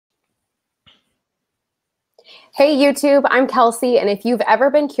Hey YouTube, I'm Kelsey, and if you've ever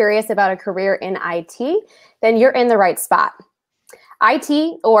been curious about a career in IT, then you're in the right spot.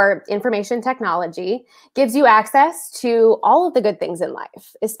 IT, or information technology, gives you access to all of the good things in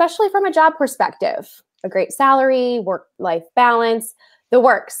life, especially from a job perspective. A great salary, work-life balance, the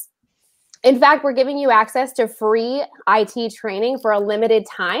works. In fact, we're giving you access to free IT training for a limited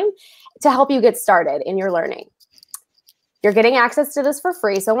time to help you get started in your learning. You're getting access to this for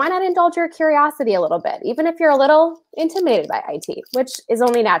free, so why not indulge your curiosity a little bit, even if you're a little intimidated by IT, which is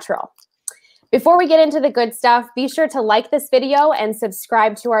only natural. Before we get into the good stuff, be sure to like this video and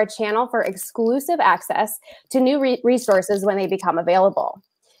subscribe to our channel for exclusive access to new resources when they become available.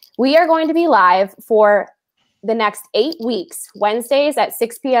 We are going to be live for the next 8 weeks, Wednesdays at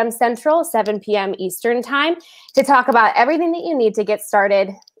 6 p.m. Central, 7 p.m. Eastern Time, to talk about everything that you need to get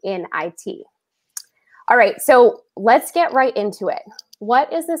started in IT. All right, so let's get right into it.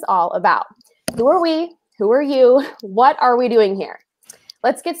 What is this all about? Who are we? Who are you? What are we doing here?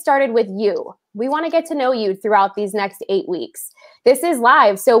 Let's get started with you. We want to get to know you throughout these next 8 weeks. This is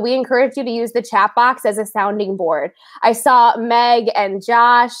live, so we encourage you to use the chat box as a sounding board. I saw Meg and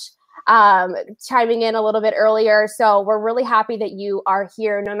Josh chiming in a little bit earlier, so we're really happy that you are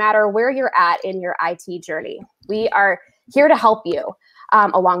here no matter where you're at in your IT journey. We are here to help you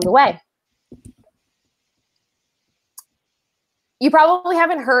along the way. You probably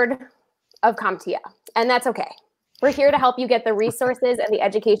haven't heard of Comptia, and that's okay. We're here to help you get the resources and the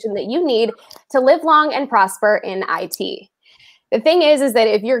education that you need to live long and prosper in IT. The thing is that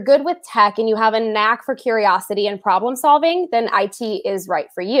if you're good with tech and you have a knack for curiosity and problem solving, then IT is right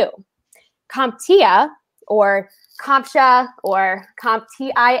for you. Comptia, or Comptia, or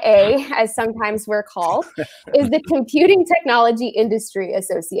Comptia, as sometimes we're called, is the Computing Technology Industry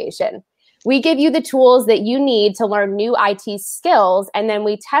Association. We give you the tools that you need to learn new IT skills, and then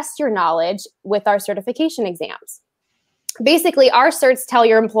we test your knowledge with our certification exams. Basically, our certs tell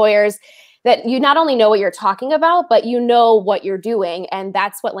your employers that you not only know what you're talking about, but you know what you're doing, and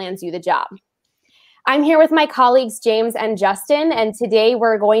that's what lands you the job. I'm here with my colleagues, James and Justin, and today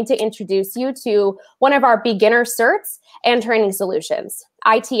we're going to introduce you to one of our beginner certs and training solutions,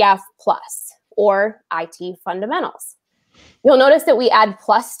 ITF Plus, or IT Fundamentals. You'll notice that we add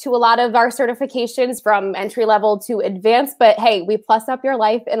plus to a lot of our certifications from entry level to advanced, but hey, we plus up your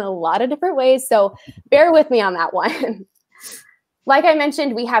life in a lot of different ways, so bear with me on that one. Like I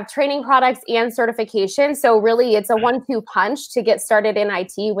mentioned, we have training products and certification, so really it's a 1-2 punch to get started in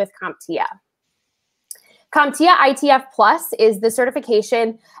IT with Comptia. Comptia ITF Plus is the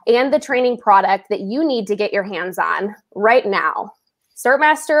certification and the training product that you need to get your hands on right now.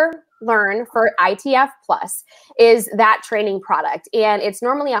 CertMaster Learn for ITF Plus is that training product, and it's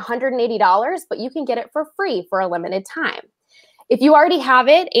normally $180, but you can get it for free for a limited time. If you already have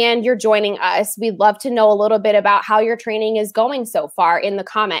it and you're joining us, we'd love to know a little bit about how your training is going so far in the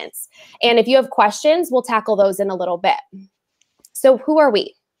comments. And if you have questions, we'll tackle those in a little bit. So who are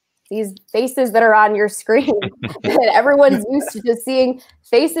we? These faces that are on your screen, that everyone's used to seeing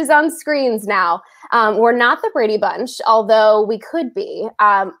faces on screens now. We're not the Brady Bunch, although we could be.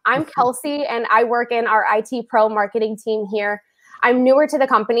 I'm Kelsey, and I work in our IT Pro marketing team here. I'm newer to the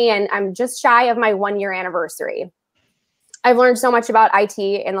company, and I'm just shy of my 1-year anniversary. I've learned so much about IT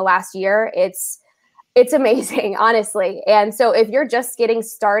in the last year. It's amazing, honestly. And so if you're just getting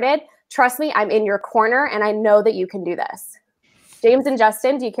started, trust me, I'm in your corner, and I know that you can do this. James and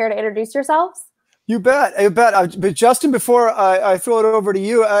Justin, do you care to introduce yourselves? You bet. You bet. But Justin, before I throw it over to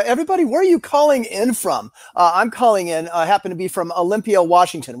you, everybody, where are you calling in from? I'm calling in, happen to be from Olympia,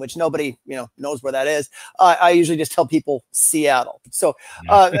 Washington, which nobody knows where that is. I usually just tell people Seattle. So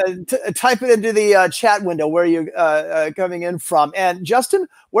type it into the chat window where you're coming in from. And Justin,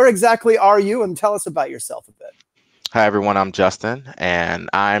 where exactly are you? And tell us about yourself a bit. Hi, everyone. I'm Justin, and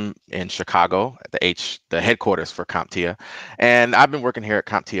I'm in Chicago, the headquarters for Comptia. And I've been working here at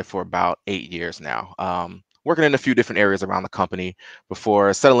Comptia for about 8 years now, working in a few different areas around the company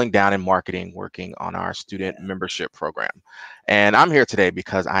before settling down in marketing, working on our student membership program. And I'm here today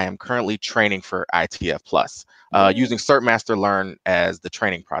because I am currently training for ITF Plus, using CertMaster Learn as the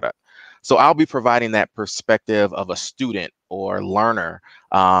training product. So I'll be providing that perspective of a student or learner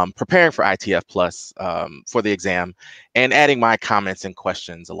preparing for ITF Plus for the exam, and adding my comments and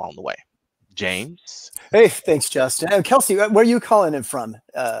questions along the way. James? Hey, thanks, Justin. Kelsey, where are you calling in from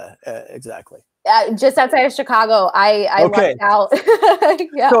exactly? Just outside of Chicago. I okay. lucked out.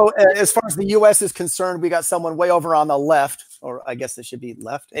 Yeah. So as far as the U.S. is concerned, we got someone way over on the left. or I guess it should be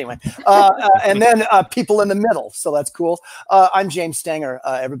left. Anyway, and then people in the middle. So that's cool. I'm James Stanger,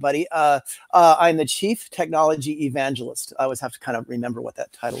 everybody. I'm the Chief Technology Evangelist. I always have to kind of remember what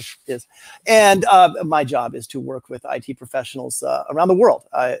that title is. And my job is to work with IT professionals around the world.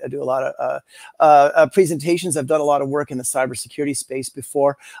 I do a lot of presentations. I've done a lot of work in the cybersecurity space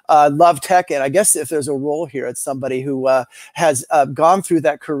before. Love tech. And I guess if there's a role here, it's somebody who has gone through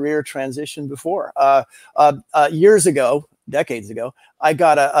that career transition before. Years ago, decades ago, I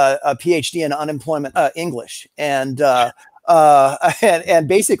got a PhD in unemployment English, and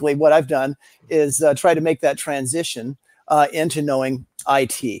basically what I've done is try to make that transition into knowing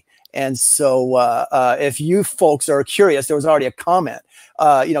IT. And so if you folks are curious, there was already a comment.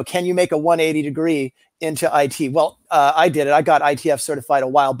 Can you make a 180 degree into IT? Well, I did it. I got ITF certified a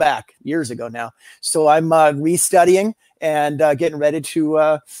while back, years ago now. So I'm restudying and getting ready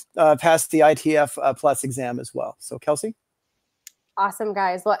to pass the ITF Plus exam as well. So Kelsey? Awesome,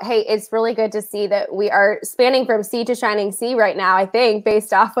 guys. Well, hey, it's really good to see that we are spanning from sea to shining sea right now, I think,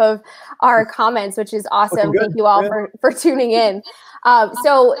 based off of our comments, which is awesome. Thank you all for tuning in.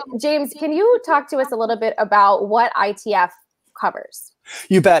 So, James, can you talk to us a little bit about what ITF covers?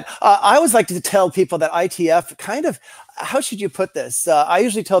 You bet. I always like to tell people that ITF kind of, how should you put this? I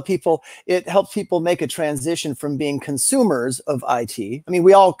usually tell people it helps people make a transition from being consumers of IT. I mean,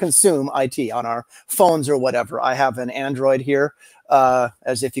 we all consume IT on our phones or whatever. I have an Android here,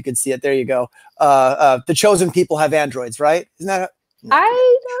 as if you could see it. There you go. The chosen people have Androids, right? Isn't that? No. I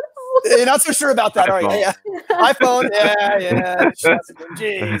don't know. You're not so sure about that, are you? Yeah. iPhone, yeah.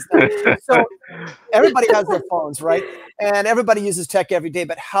 Jeez. So everybody has their phones, right? And everybody uses tech every day.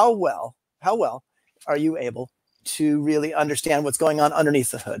 But how well are you able to really understand what's going on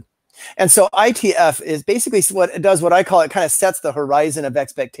underneath the hood? And so ITF is basically what it does, what I call it kind of sets the horizon of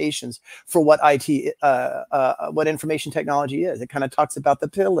expectations for what IT, what information technology is. It kind of talks about the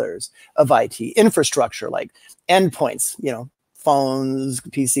pillars of IT, infrastructure, like endpoints, phones,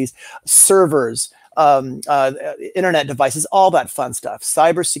 PCs, servers, internet devices, all that fun stuff,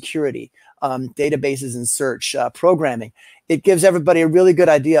 cybersecurity, databases and search, programming. It gives everybody a really good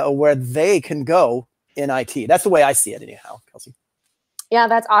idea of where they can go in IT. That's the way I see it anyhow, Kelsey. Yeah,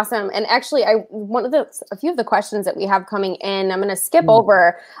 that's awesome. And actually, a few of the questions that we have coming in, I'm going to skip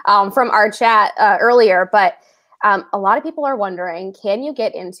over from our chat earlier, but a lot of people are wondering, can you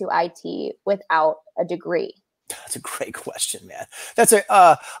get into IT without a degree? That's a great question, man. That's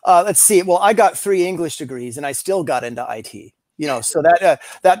let's see. Well, I got 3 English degrees and I still got into IT. So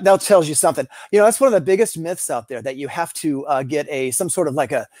that tells you something. That's one of the biggest myths out there, that you have to get some sort of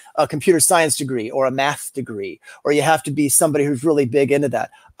like a computer science degree or a math degree, or you have to be somebody who's really big into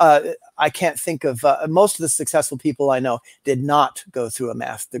that. I can't think of most of the successful people I know did not go through a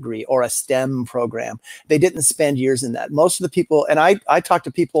math degree or a STEM program. They didn't spend years in that. Most of the people, and I talk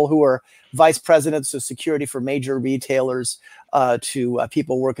to people who are vice presidents of security for major retailers to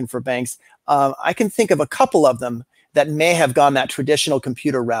people working for banks. I can think of a couple of them that may have gone that traditional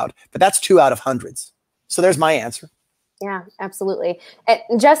computer route, but that's 2 out of hundreds. So there's my answer. Yeah, absolutely.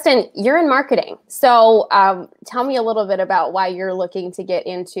 And Justin, you're in marketing. So tell me a little bit about why you're looking to get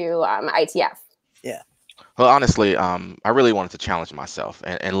into ITF. Yeah. Well, honestly, I really wanted to challenge myself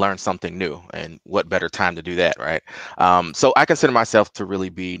and learn something new. And what better time to do that, right? So I consider myself to really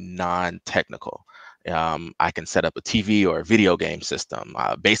be non-technical. I can set up a TV or a video game system,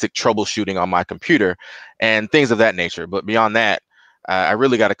 basic troubleshooting on my computer, and things of that nature. But beyond that, I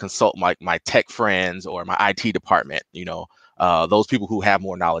really got to consult my tech friends or my IT department, those people who have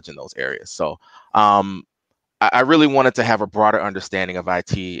more knowledge in those areas. So I really wanted to have a broader understanding of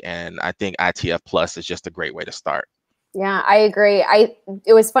IT, and I think ITF Plus is just a great way to start. Yeah, I agree.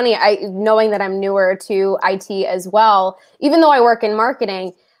 It was funny, knowing that I'm newer to IT as well, even though I work in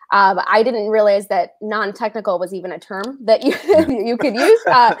marketing, I didn't realize that non-technical was even a term that you could use.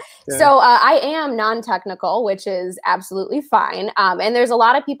 So I am non-technical, which is absolutely fine. And there's a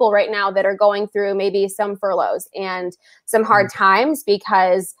lot of people right now that are going through maybe some furloughs and some hard times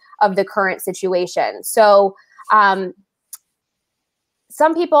because of the current situation. So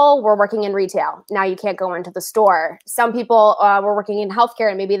some people were working in retail. Now you can't go into the store. Some people were working in healthcare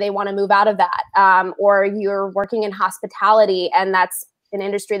and maybe they want to move out of that. Or you're working in hospitality, and that's an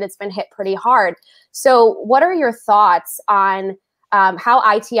industry that's been hit pretty hard. So what are your thoughts on how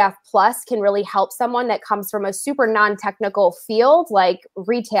ITF Plus can really help someone that comes from a super non-technical field like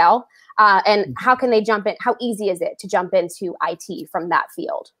retail, and how can they jump in? How easy is it to jump into IT from that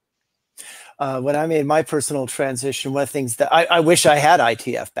field? When I made my personal transition, one of the things that I wish I had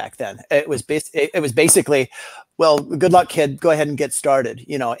ITF back then, it was basically well, good luck, kid. Go ahead and get started.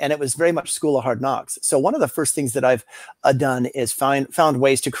 And it was very much school of hard knocks. So one of the first things that I've done is found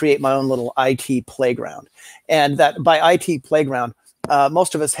ways to create my own little IT playground. And that by IT playground,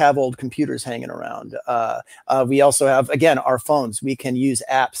 most of us have old computers hanging around. We also have, again, our phones. We can use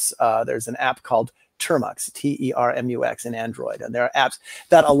apps. There's an app called Termux, Termux in Android. And there are apps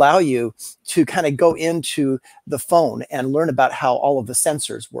that allow you to kind of go into the phone and learn about how all of the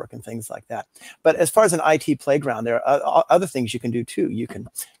sensors work and things like that. But as far as an IT playground, there are other things you can do too. You can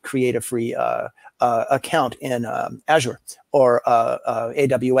create a free account in Azure or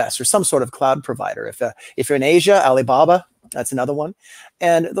AWS or some sort of cloud provider. If you're in Asia, Alibaba, that's another one.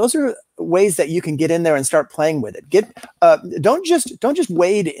 And those are ways that you can get in there and start playing with it. Don't just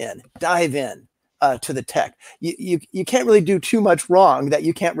wade in, dive in. To the tech. You can't really do too much wrong that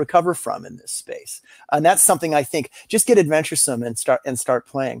you can't recover from in this space. And that's something I think, just get adventuresome and start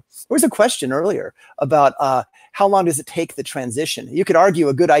playing. There was a question earlier about how long does it take the transition? You could argue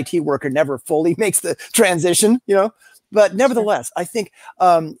a good IT worker never fully makes the transition, but nevertheless, I think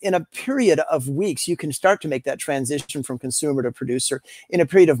in a period of weeks, you can start to make that transition from consumer to producer. In a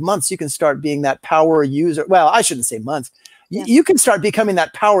period of months, you can start being that power user. Well, I shouldn't say months. Yeah. You can start becoming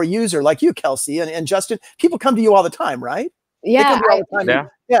that power user like you, Kelsey, and Justin. People come to you all the time, right? Yeah.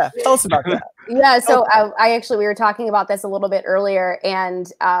 Yeah. Tell us about that. Yeah. So we were talking about this a little bit earlier,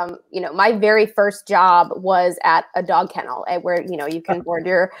 and my very first job was at a dog kennel, where you can board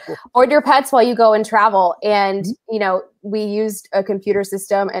your pets while you go and travel. And we used a computer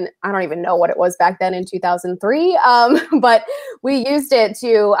system, and I don't even know what it was back then in 2003, but we used it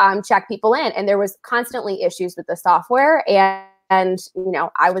to check people in, and there was constantly issues with the software. And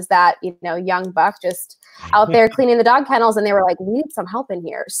I was that young buck just out there cleaning the dog kennels, and they were like, "We need some help in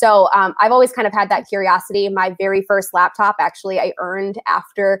here." So I've always kind of had that curiosity. My very first laptop, actually, I earned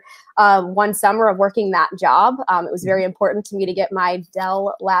after one summer of working that job. It was very important to me to get my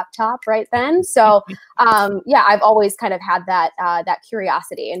Dell laptop right then. So I've always kind of had that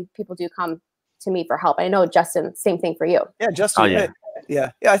curiosity, and people do come to me for help. I know, Justin, same thing for you. Yeah, Justin. Oh, yeah.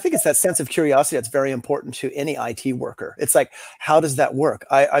 Yeah. I think it's that sense of curiosity that's very important to any IT worker. It's like, how does that work?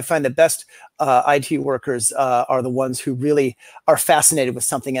 I find the best IT workers are the ones who really are fascinated with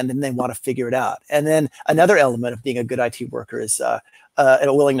something, and then they want to figure it out. And then another element of being a good IT worker is a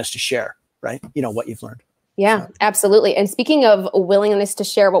willingness to share, right? What you've learned. Yeah, absolutely. And speaking of willingness to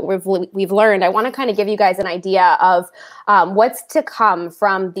share what we've learned, I want to kind of give you guys an idea of what's to come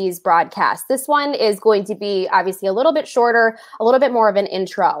from these broadcasts. This one is going to be obviously a little bit shorter, a little bit more of an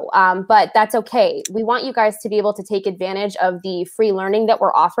intro, but that's okay. We want you guys to be able to take advantage of the free learning that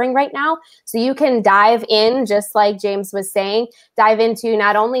we're offering right now. So you can dive in, just like James was saying, dive into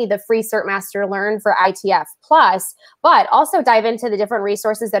not only the free Cert Master Learn for ITF Plus, but also dive into the different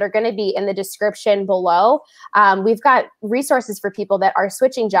resources that are going to be in the description below. We've got resources for people that are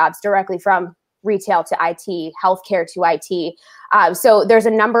switching jobs directly from retail to IT, healthcare to IT. So there's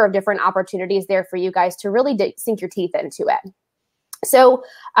a number of different opportunities there for you guys to really sink your teeth into it. So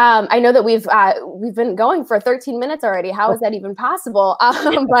I know that we've been going for 13 minutes already. How is that even possible?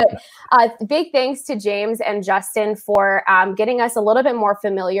 But big thanks to James and Justin for getting us a little bit more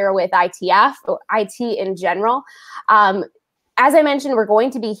familiar with ITF, or IT in general. As I mentioned, we're going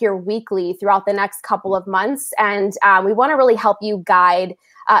to be here weekly throughout the next couple of months, and we want to really help you guide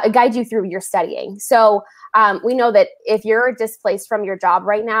you through your studying. So we know that if you're displaced from your job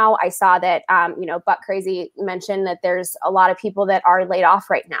right now, I saw that Buck Crazy mentioned that there's a lot of people that are laid off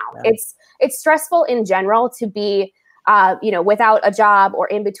right now. Yeah. It's stressful in general to be without a job or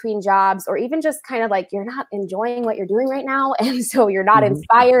in between jobs, or even just kind of like you're not enjoying what you're doing right now, and so you're not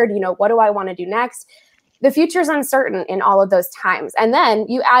inspired. What do I want to do next? The future's uncertain in all of those times. And then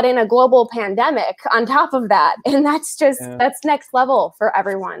you add in a global pandemic on top of that. And that's that's next level for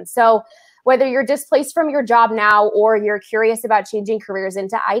everyone. So whether you're displaced from your job now, or you're curious about changing careers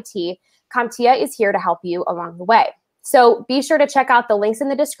into IT, Comptia is here to help you along the way. So be sure to check out the links in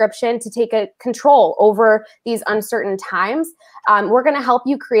the description to take control over these uncertain times. We're going to help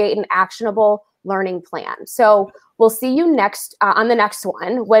you create an actionable learning plan. So we'll see you next on the next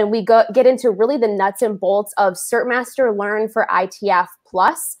one, when we get into really the nuts and bolts of Cert Master Learn for ITF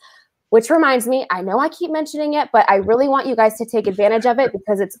Plus, which reminds me, I know I keep mentioning it, but I really want you guys to take advantage of it,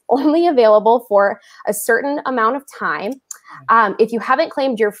 because it's only available for a certain amount of time. If you haven't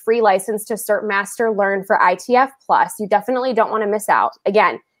claimed your free license to Cert Master Learn for ITF Plus, you definitely don't want to miss out.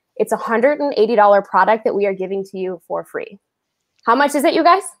 Again, it's a $180 product that we are giving to you for free. How much is it, you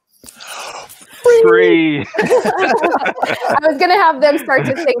guys? Free! free. I was going to have them start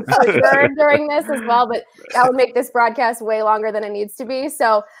to think for sure during this as well, but that would make this broadcast way longer than it needs to be.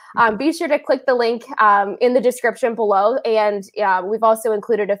 So be sure to click the link in the description below. And we've also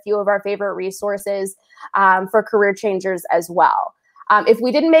included a few of our favorite resources for career changers as well. If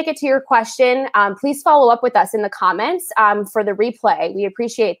we didn't make it to your question, please follow up with us in the comments for the replay. We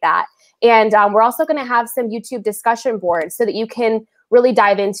appreciate that. And we're also going to have some YouTube discussion boards so that you can really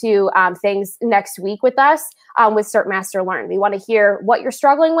dive into things next week with us with Cert Master Learn. We want to hear what you're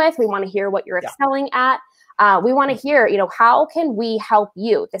struggling with. We want to hear what you're excelling at. We want to hear, how can we help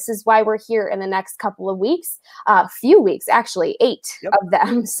you? This is why we're here in the next couple of weeks, few weeks, actually 8 of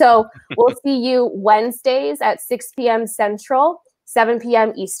them. So we'll see you Wednesdays at 6 p.m. Central, 7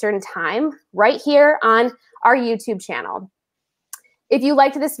 p.m. Eastern time, right here on our YouTube channel. If you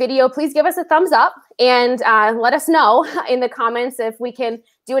liked this video, please give us a thumbs up and let us know in the comments if we can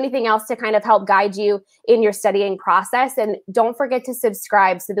do anything else to kind of help guide you in your studying process. And don't forget to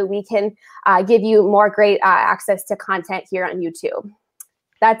subscribe so that we can give you more great access to content here on YouTube.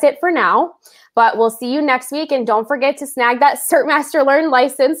 That's it for now, but we'll see you next week. And don't forget to snag that Cert Master Learn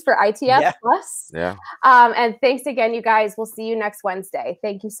license for ITF Plus. Yeah. And thanks again, you guys. We'll see you next Wednesday.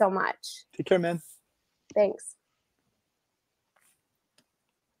 Thank you so much. Take care, man. Thanks.